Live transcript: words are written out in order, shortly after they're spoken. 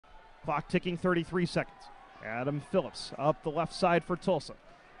Clock ticking, 33 seconds. Adam Phillips up the left side for Tulsa.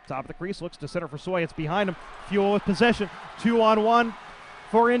 Top of the crease, looks to center for Soy. It's behind him. Fuel with possession. 2-on-1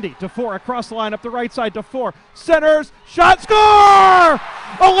 for Indy. DeFore across the line up the right side. DeFore centers. Shot, score!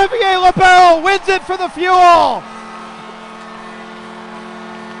 Olivier Labelle wins it for the Fuel.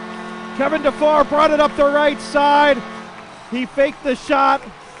 Kevin DeFore brought it up the right side. He faked the shot,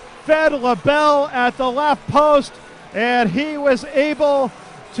 fed Labelle at the left post, and he was able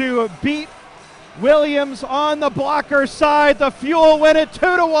to beat Williams on the blocker side. The Fuel win it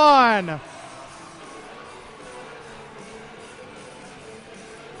 2-1.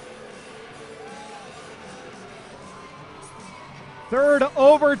 Third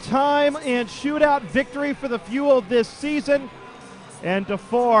overtime and shootout victory for the Fuel this season. And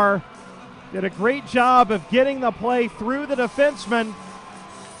DeFore did a great job of getting the play through the defenseman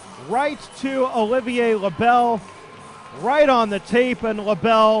right to Olivier Labelle, right on the tape, and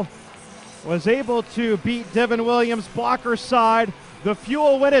Labelle was able to beat Devin Williams' blocker side. The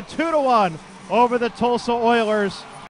Fuel win it 2-1 over the Tulsa Oilers.